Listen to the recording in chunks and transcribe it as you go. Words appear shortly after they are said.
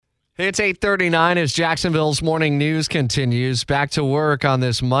It's 8:39 as Jacksonville's morning news continues. Back to work on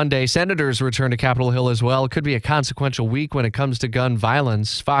this Monday. Senators return to Capitol Hill as well. It could be a consequential week when it comes to gun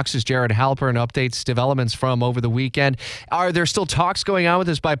violence. Fox's Jared Halpern updates developments from over the weekend. Are there still talks going on with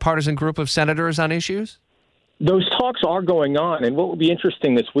this bipartisan group of senators on issues? Those talks are going on, and what will be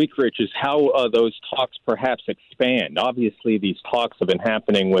interesting this week, Rich, is how those talks perhaps expand. Obviously, these talks have been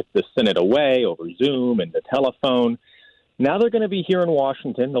happening with the Senate away over Zoom and the telephone. Now they're going to be here in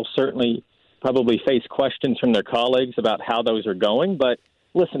Washington. They'll certainly probably face questions from their colleagues about how those are going. But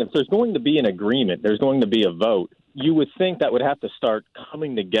listen, if there's going to be an agreement, there's going to be a vote, you would think that would have to start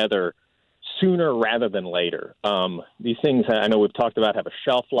coming together sooner rather than later. These things, I know we've talked about, have a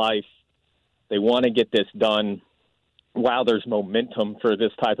shelf life. They want to get this done while there's momentum for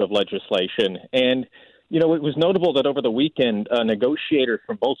this type of legislation. And, you know, it was notable that over the weekend, negotiators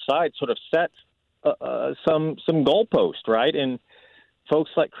from both sides sort of set some goalposts, right? And folks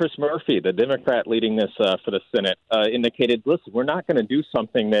like Chris Murphy, the Democrat leading this for the Senate, indicated, listen, we're not going to do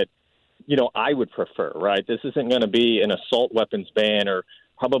something that, you know, I would prefer, right? This isn't going to be an assault weapons ban or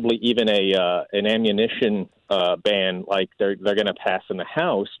probably even an ammunition ban like they're going to pass in the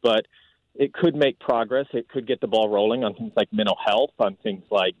House, but it could make progress. It could get the ball rolling on things like mental health, on things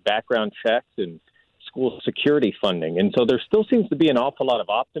like background checks and school security funding. And so there still seems to be an awful lot of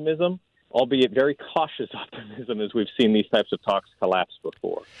optimism, albeit very cautious optimism, as we've seen these types of talks collapse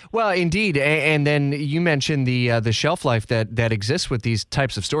before. Well, indeed. And then you mentioned the shelf life that exists with these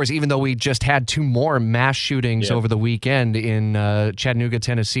types of stories, even though we just had two more mass shootings over the weekend in Chattanooga,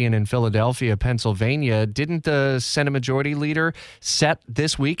 Tennessee, and in Philadelphia, Pennsylvania. Didn't the Senate Majority Leader set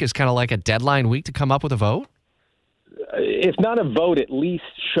this week as kind of like a deadline week to come up with a vote? If not a vote, at least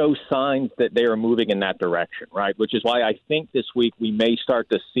show signs that they are moving in that direction, right? Which is why I think this week we may start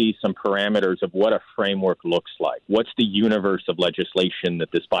to see some parameters of what a framework looks like. What's the universe of legislation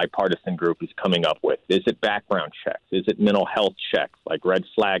that this bipartisan group is coming up with? Is it background checks? Is it mental health checks like red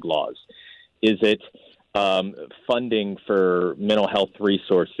flag laws? Is it funding for mental health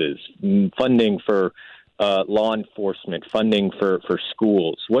resources, funding for law enforcement, funding for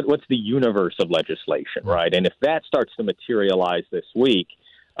schools? What's the universe of legislation, right? And if that starts to materialize this week,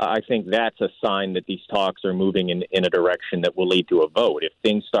 I think that's a sign that these talks are moving in a direction that will lead to a vote. If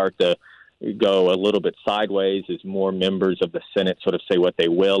things start to go a little bit sideways as more members of the Senate sort of say what they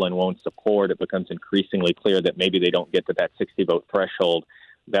will and won't support, it becomes increasingly clear that maybe they don't get to that 60-vote threshold.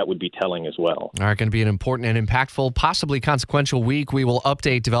 That would be telling as well. All right, going to be an important and impactful, possibly consequential week. We will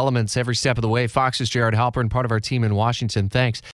update developments every step of the way. Fox's Jared Halpern, part of our team in Washington. Thanks.